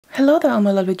Hello there all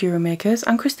my lovely jewelry makers,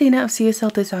 I'm Christina of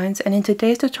CSLdesigns, and in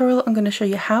today's tutorial I'm going to show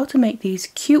you how to make these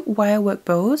cute wirework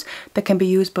bows that can be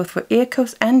used both for ear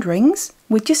cuffs and rings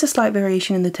with just a slight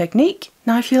variation in the technique.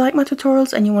 Now if you like my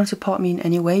tutorials and you want to support me in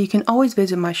any way, you can always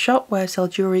visit my shop where I sell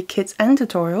jewelry, kits and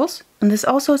tutorials, and there's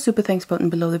also a super thanks button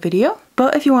below the video.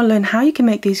 But if you want to learn how you can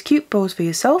make these cute bows for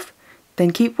yourself,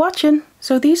 then keep watching.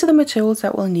 So these are the materials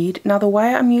that we'll need. Now the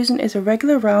wire I'm using is a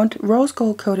regular round rose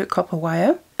gold coated copper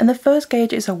wire, and the first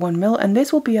gauge is a 1mm, and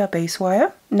this will be our base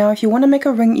wire. Now if you want to make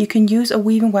a ring, you can use a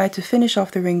weaving wire to finish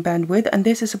off the ring band with, and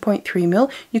this is a 0.3mm.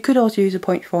 You could also use a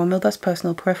 0.4mm, that's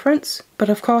personal preference, but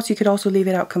of course you could also leave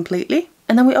it out completely.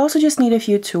 And then we also just need a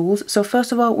few tools. So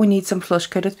first of all, we need some flush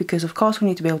cutters because of course we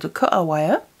need to be able to cut our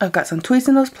wire. I've got some tweezers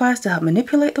and nose pliers to help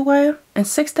manipulate the wire, and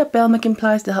 6-step bell making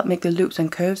pliers to help make the loops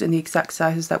and curves in the exact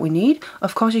sizes that we need.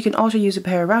 Of course you can also use a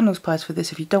pair of round nose pliers for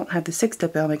this if you don't have the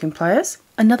 6-step bell making pliers.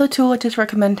 Another tool I just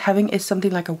recommend having is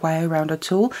something like a wire rounder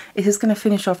tool. It is going to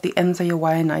finish off the ends of your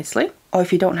wire nicely. Or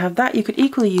if you don't have that, you could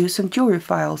equally use some jewelry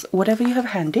files, whatever you have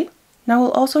handy. Now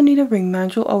we'll also need a ring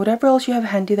mandrel or whatever else you have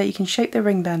handy that you can shape the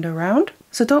ring band around.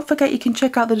 So don't forget you can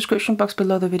check out the description box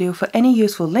below the video for any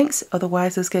useful links.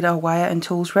 Otherwise let's get our wire and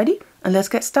tools ready and let's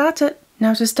get started.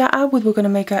 Now to start out with, we're going to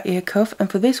make our ear cuff, and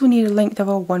for this we need a length of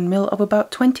a 1mm of about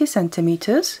 20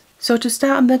 centimeters. So to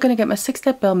start, I'm then going to get my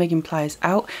 6-step bell making pliers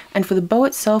out, and for the bow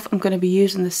itself I'm going to be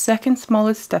using the second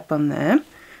smallest step on there.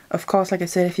 Of course, like I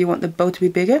said, if you want the bow to be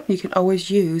bigger you can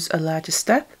always use a larger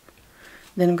step.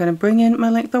 Then I'm going to bring in my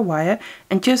length of wire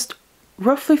and just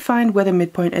roughly find where the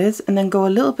midpoint is, and then go a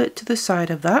little bit to the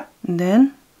side of that, and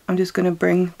then I'm just going to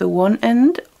bring the one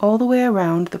end all the way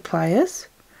around the pliers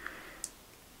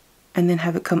and then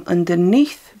have it come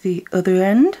underneath the other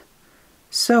end.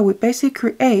 So we basically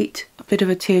create a bit of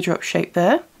a teardrop shape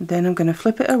there. Then I'm going to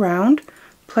flip it around,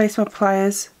 place my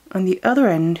pliers on the other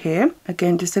end here,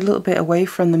 again just a little bit away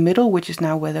from the middle, which is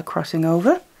now where they're crossing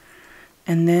over,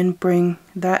 and then bring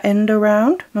that end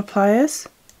around my pliers.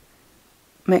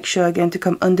 Make sure again to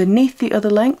come underneath the other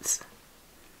lengths,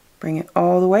 bring it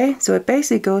all the way so it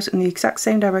basically goes in the exact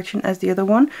same direction as the other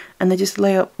one, and they just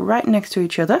lay up right next to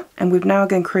each other. And we've now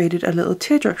again created a little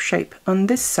teardrop shape on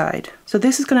this side. So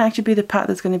this is going to actually be the part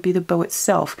that's going to be the bow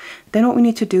itself. Then what we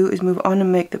need to do is move on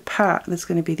and make the part that's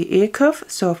going to be the ear cuff,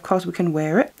 so of course we can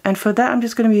wear it. And for that I'm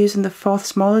just going to be using the 4th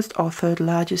smallest or 3rd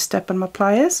largest step on my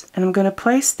pliers, and I'm going to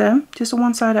place them just on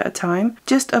one side at a time,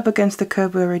 just up against the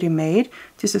curve we already made,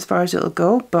 just as far as it'll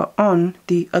go, but on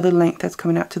the other length that's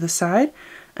coming out to the side.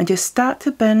 And just start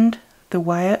to bend the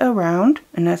wire around,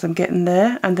 and as I'm getting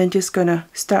there I'm then just gonna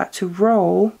start to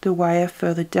roll the wire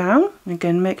further down.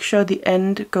 Again, make sure the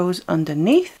end goes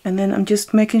underneath, and then I'm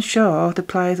just making sure the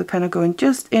pliers are kind of going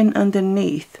just in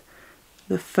underneath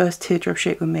the first teardrop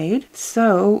shape we made.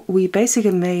 So we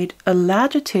basically made a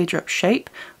larger teardrop shape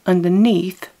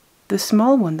underneath the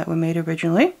small one that we made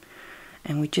originally.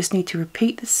 And we just need to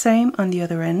repeat the same on the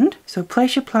other end. So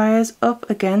place your pliers up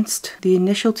against the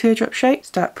initial teardrop shape,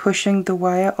 start pushing the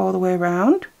wire all the way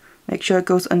around, make sure it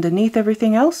goes underneath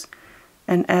everything else,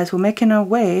 and as we're making our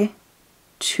way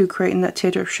to creating that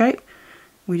teardrop shape,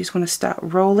 we just want to start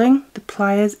rolling the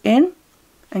pliers in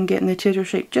and getting the teardrop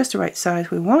shape just the right size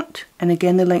we want. And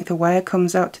again, the length of wire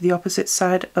comes out to the opposite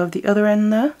side of the other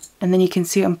end there. And then you can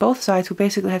see on both sides we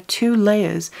basically have 2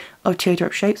 layers of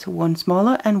teardrop shapes, one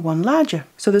smaller and one larger.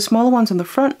 So the smaller ones on the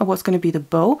front are what's going to be the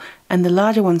bow, and the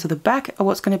larger ones at the back are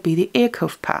what's going to be the ear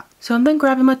cuff part. So I'm then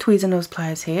grabbing my tweezers and nose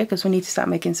pliers here because we need to start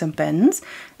making some bends,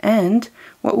 and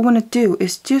what we want to do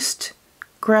is just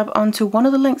grab onto one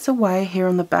of the lengths of wire here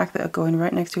on the back that are going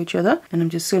right next to each other, and I'm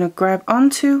just going to grab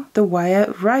onto the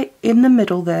wire right in the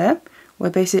middle there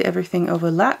where basically everything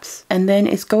overlaps, and then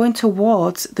it's going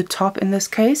towards the top in this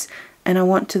case, and I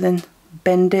want to then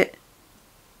bend it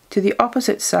to the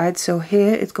opposite side. So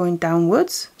here it's going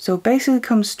downwards, so basically it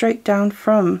comes straight down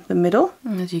from the middle,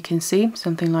 as you can see,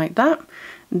 something like that.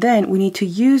 Then we need to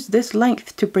use this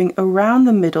length to bring around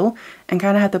the middle and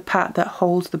kind of have the part that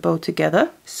holds the bow together.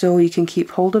 So you can keep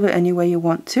hold of it any way you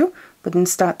want to, but then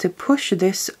start to push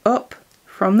this up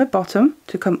from the bottom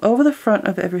to come over the front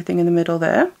of everything in the middle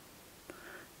there,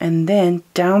 and then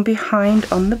down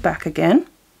behind on the back again.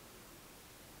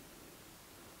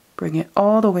 Bring it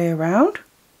all the way around,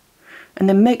 and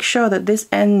then make sure that this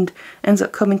end ends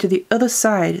up coming to the other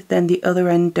side than the other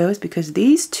end does, because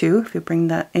these two, if you bring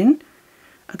that in,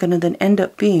 are going to then end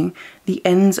up being the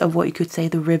ends of what you could say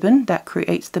the ribbon that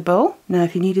creates the bow. Now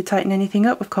if you need to tighten anything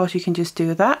up, of course you can just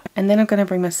do that. And then I'm going to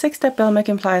bring my 6-step bell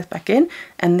making pliers back in,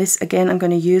 and this again I'm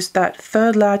going to use that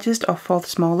 3rd largest or 4th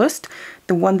smallest,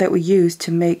 the one that we used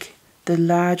to make the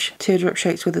large teardrop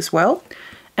shapes with as well.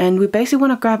 And we basically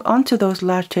want to grab onto those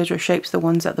large teardrop shapes, the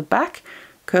ones at the back,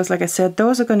 because like I said,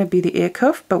 those are going to be the ear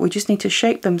cuff, but we just need to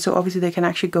shape them so obviously they can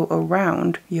actually go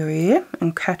around your ear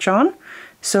and catch on.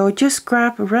 So just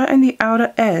grab right in the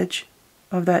outer edge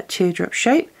of that teardrop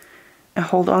shape and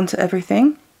hold on to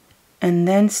everything, and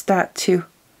then start to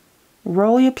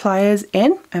roll your pliers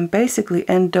in and basically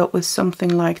end up with something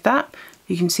like that.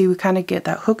 You can see we kind of get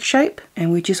that hook shape,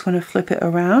 and we just want to flip it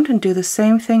around and do the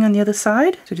same thing on the other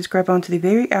side. So just grab onto the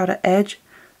very outer edge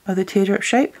of the teardrop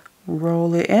shape,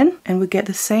 roll it in, and we get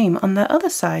the same on the other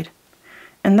side.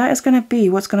 And that is going to be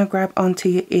what's going to grab onto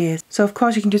your ears. So of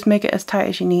course you can just make it as tight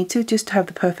as you need to, just to have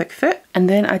the perfect fit. And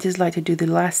then I just like to do the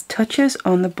last touches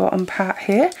on the bottom part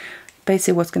here,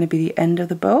 basically what's going to be the end of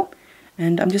the bow.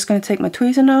 And I'm just going to take my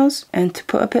tweezer nose, and to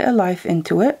put a bit of life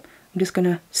into it, I'm just going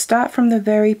to start from the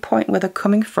very point where they're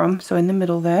coming from, so in the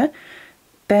middle there,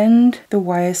 bend the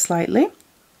wire slightly.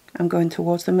 I'm going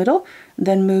towards the middle,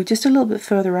 then move just a little bit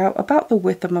further out, about the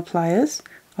width of my pliers.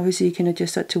 Obviously you can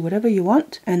adjust that to whatever you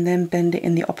want, and then bend it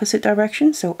in the opposite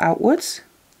direction, so outwards.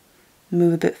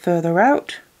 Move a bit further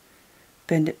out,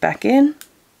 bend it back in,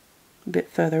 a bit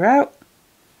further out,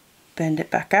 bend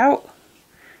it back out.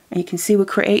 And you can see we're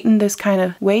creating this kind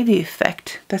of wavy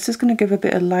effect. That's just going to give a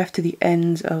bit of life to the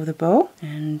ends of the bow.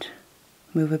 And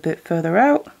move a bit further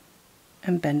out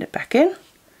and bend it back in.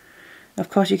 Of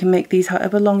course you can make these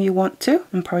however long you want to.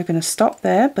 I'm probably going to stop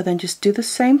there, but then just do the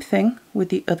same thing with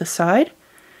the other side.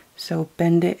 So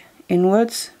bend it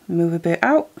inwards, move a bit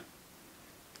out,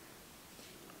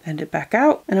 bend it back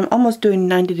out. And I'm almost doing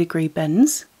 90-degree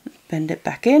bends. Bend it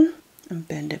back in and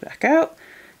bend it back out.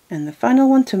 And the final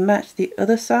one to match the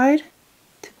other side,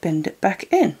 to bend it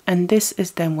back in. And this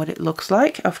is then what it looks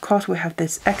like. Of course we have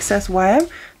this excess wire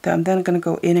that I'm then going to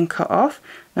go in and cut off.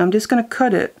 Now I'm just going to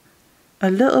cut it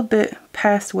a little bit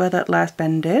past where that last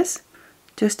bend is,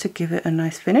 just to give it a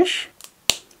nice finish.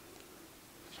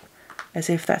 As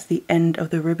if that's the end of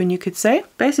the ribbon, you could say.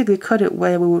 Basically cut it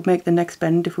where we would make the next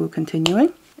bend if we were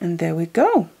continuing. And there we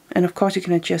go. And of course you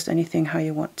can adjust anything how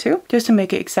you want to, just to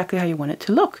make it exactly how you want it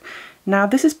to look. Now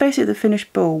this is basically the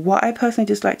finished bow. What I personally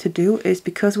just like to do is,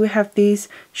 because we have these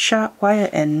sharp wire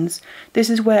ends, this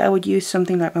is where I would use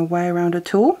something like my wire rounder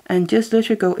tool and just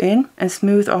literally go in and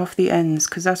smooth off the ends,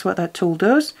 because that's what that tool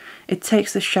does. It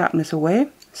takes the sharpness away,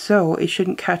 so it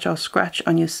shouldn't catch or scratch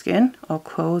on your skin or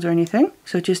clothes or anything.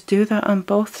 So just do that on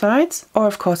both sides, or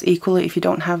of course equally if you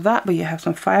don't have that but you have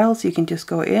some files, you can just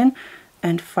go in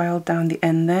and file down the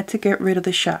end there to get rid of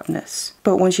the sharpness.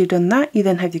 But once you've done that, you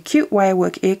then have your cute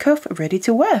wirework ear cuff ready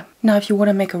to wear. Now if you want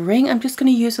to make a ring, I'm just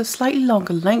going to use a slightly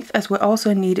longer length, as we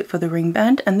also need it for the ring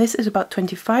band, and this is about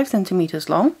 25 centimeters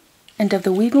long. And of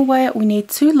the weaving wire, we need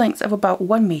 2 lengths of about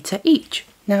 1 meter each.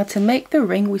 Now to make the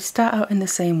ring, we start out in the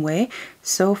same way,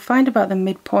 so find about the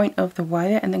midpoint of the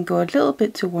wire and then go a little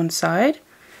bit to one side,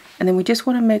 and then we just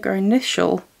want to make our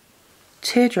initial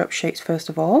teardrop shapes first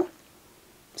of all.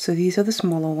 So these are the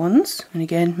smaller ones, and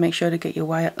again make sure to get your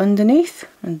wire underneath,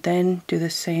 and then do the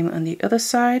same on the other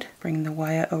side. Bring the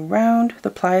wire around the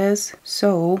pliers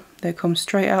so they come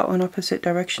straight out on opposite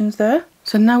directions there.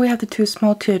 So now we have the 2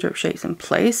 small teardrop shapes in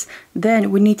place.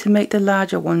 Then we need to make the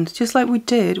larger ones, just like we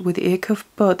did with the ear cuff,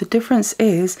 but the difference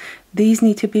is these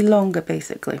need to be longer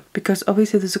basically, because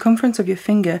obviously the circumference of your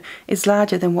finger is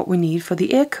larger than what we need for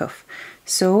the ear cuff.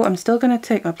 So I'm still going to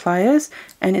take my pliers,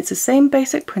 and it's the same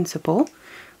basic principle.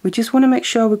 We just want to make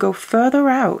sure we go further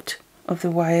out of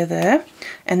the wire there,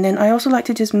 and then I also like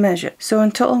to just measure. So in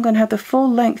total I'm going to have the full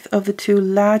length of the 2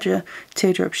 larger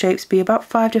teardrop shapes be about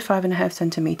 5 to 5.5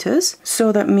 centimeters.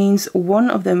 So that means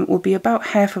one of them will be about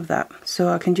half of that. So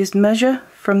I can just measure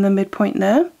from the midpoint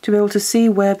there to be able to see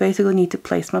where basically I need to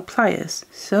place my pliers.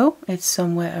 So it's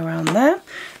somewhere around there,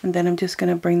 and then I'm just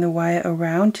going to bring the wire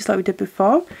around just like we did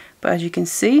before, but as you can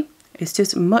see it's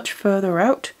just much further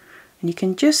out, and you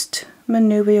can just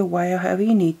maneuver your wire however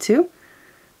you need to.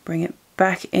 Bring it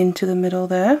back into the middle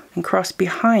there and cross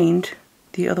behind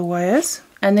the other wires,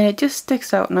 and then it just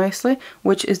sticks out nicely,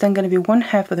 which is then going to be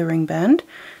 1/2 of the ring band.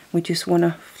 We just want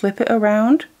to flip it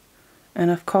around, and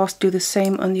of course do the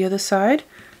same on the other side.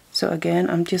 So again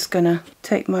I'm just going to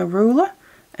take my ruler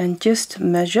and just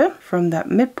measure from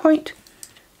that midpoint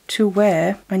to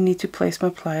where I need to place my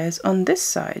pliers on this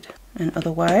side, and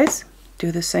otherwise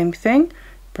do the same thing.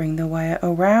 Bring the wire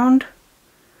around,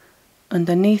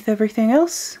 underneath everything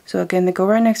else. So again, they go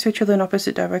right next to each other in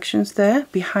opposite directions there,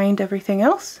 behind everything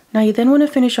else. Now you then want to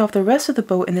finish off the rest of the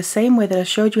bow in the same way that I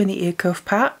showed you in the ear cuff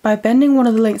part, by bending one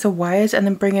of the lengths of wires and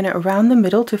then bringing it around the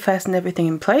middle to fasten everything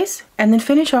in place, and then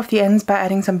finish off the ends by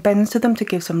adding some bends to them to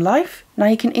give some life. Now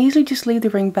you can easily just leave the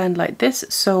ring band like this,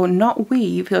 so not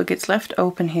weave, so it gets left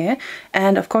open here,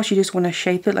 and of course you just want to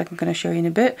shape it like I'm going to show you in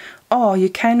a bit, or you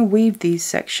can weave these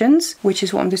sections, which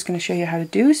is what I'm just going to show you how to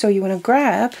do. So you want to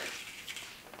grab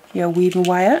your weaving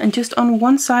wire, and just on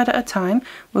one side at a time,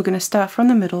 we're going to start from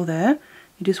the middle there.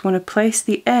 You just want to place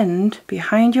the end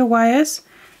behind your wires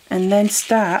and then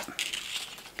start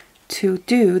to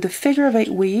do the figure of 8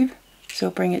 weave. So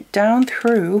bring it down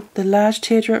through the large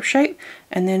teardrop shape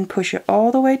and then push it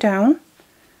all the way down,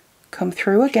 come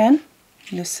through again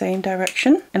in the same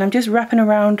direction, and I'm just wrapping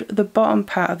around the bottom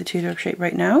part of the teardrop shape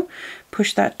right now.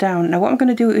 Push that down. Now what I'm going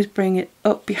to do is bring it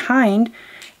up behind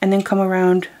and then come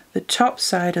around the top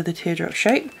side of the teardrop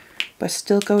shape, but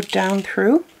still go down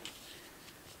through,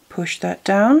 push that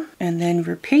down, and then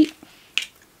repeat,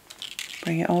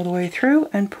 bring it all the way through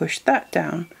and push that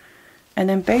down. And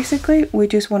then basically we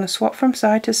just want to swap from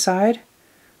side to side,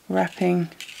 wrapping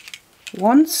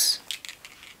once,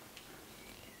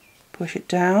 push it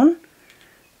down,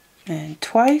 and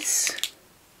twice,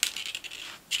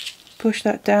 push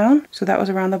that down. So that was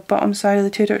around the bottom side of the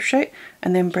teardrop shape,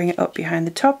 and then bring it up behind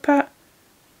the top part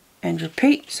and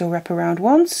repeat. So wrap around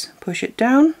once, push it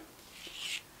down,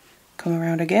 come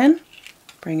around again,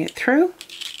 bring it through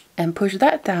and push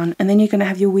that down, and then you're going to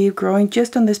have your weave growing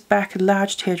just on this back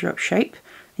large teardrop shape,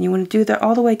 and you want to do that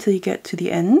all the way till you get to the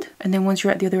end. And then once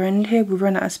you're at the other end here, we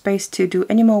run out of space to do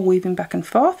any more weaving back and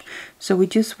forth, so we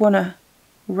just want to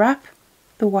wrap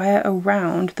the wire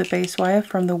around the base wire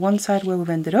from the one side where we've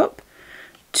ended up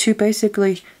to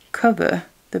basically cover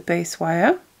the base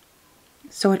wire,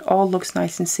 so it all looks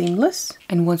nice and seamless.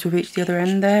 And once we've reached the other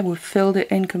end there, we've filled it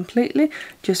in completely,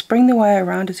 just bring the wire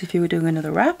around as if you were doing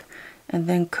another wrap, and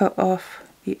then cut off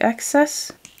the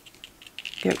excess,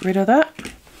 get rid of that,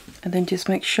 and then just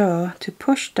make sure to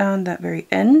push down that very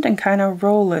end and kind of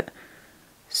roll it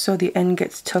so the end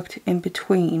gets tucked in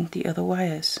between the other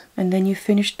wires. And then you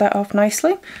finished that off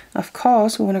nicely. Of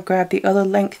course, we want to grab the other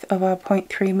length of our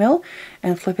 0.3 mil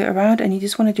and flip it around, and you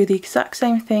just want to do the exact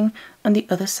same thing on the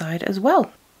other side as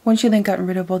well. Once you've then gotten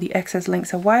rid of all the excess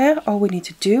lengths of wire, all we need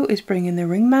to do is bring in the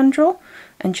ring mandrel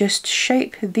and just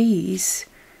shape these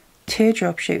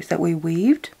teardrop shapes that we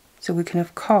weaved, so we can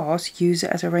of course use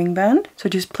it as a ring band. So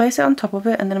just place it on top of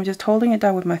it, and then I'm just holding it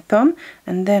down with my thumb,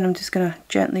 and then I'm just going to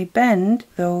gently bend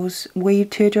those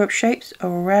weaved teardrop shapes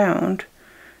around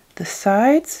the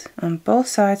sides, on both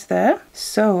sides there,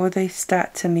 so they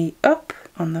start to meet up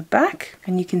on the back,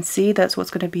 and you can see that's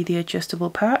what's going to be the adjustable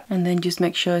part. And then just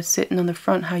make sure it's sitting on the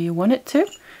front how you want it to,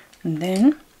 and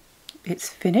then it's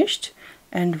finished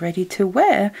and ready to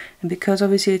wear. And because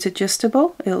obviously it's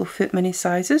adjustable, it'll fit many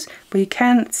sizes, but you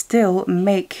can still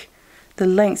make the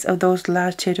lengths of those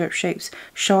large teardrop shapes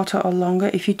shorter or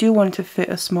longer if you do want to fit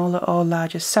a smaller or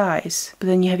larger size. But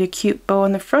then you have your cute bow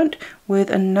on the front with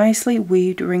a nicely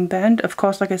weaved ring band. Of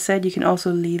course, like I said, you can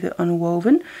also leave it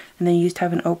unwoven and then you just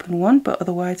have an open one, but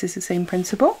otherwise it's the same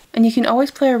principle. And you can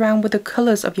always play around with the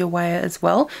colors of your wire as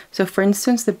well. So for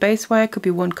instance, the base wire could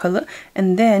be one color,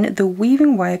 and then the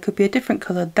weaving wire could be a different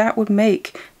color. That would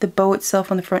make the bow itself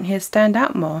on the front here stand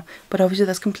out more, but obviously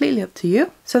that's completely up to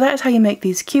you. So that is how you make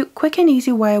these cute, quick and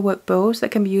easy wire work bows that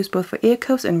can be used both for ear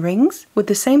cuffs and rings with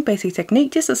the same basic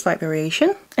technique, just a slight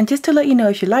variation. And just to let you know,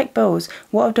 if you like bows,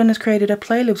 what I've done is created a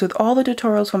playlist with all the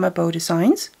tutorials for my bow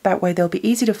designs. That way they'll be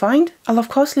easy to find. I'll of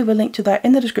course leave a link to that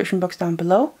in the description box down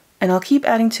below, and I'll keep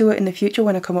adding to it in the future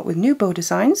when I come up with new bow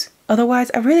designs.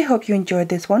 Otherwise, I really hope you enjoyed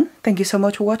this one. Thank you so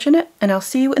much for watching it, and I'll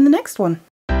see you in the next one.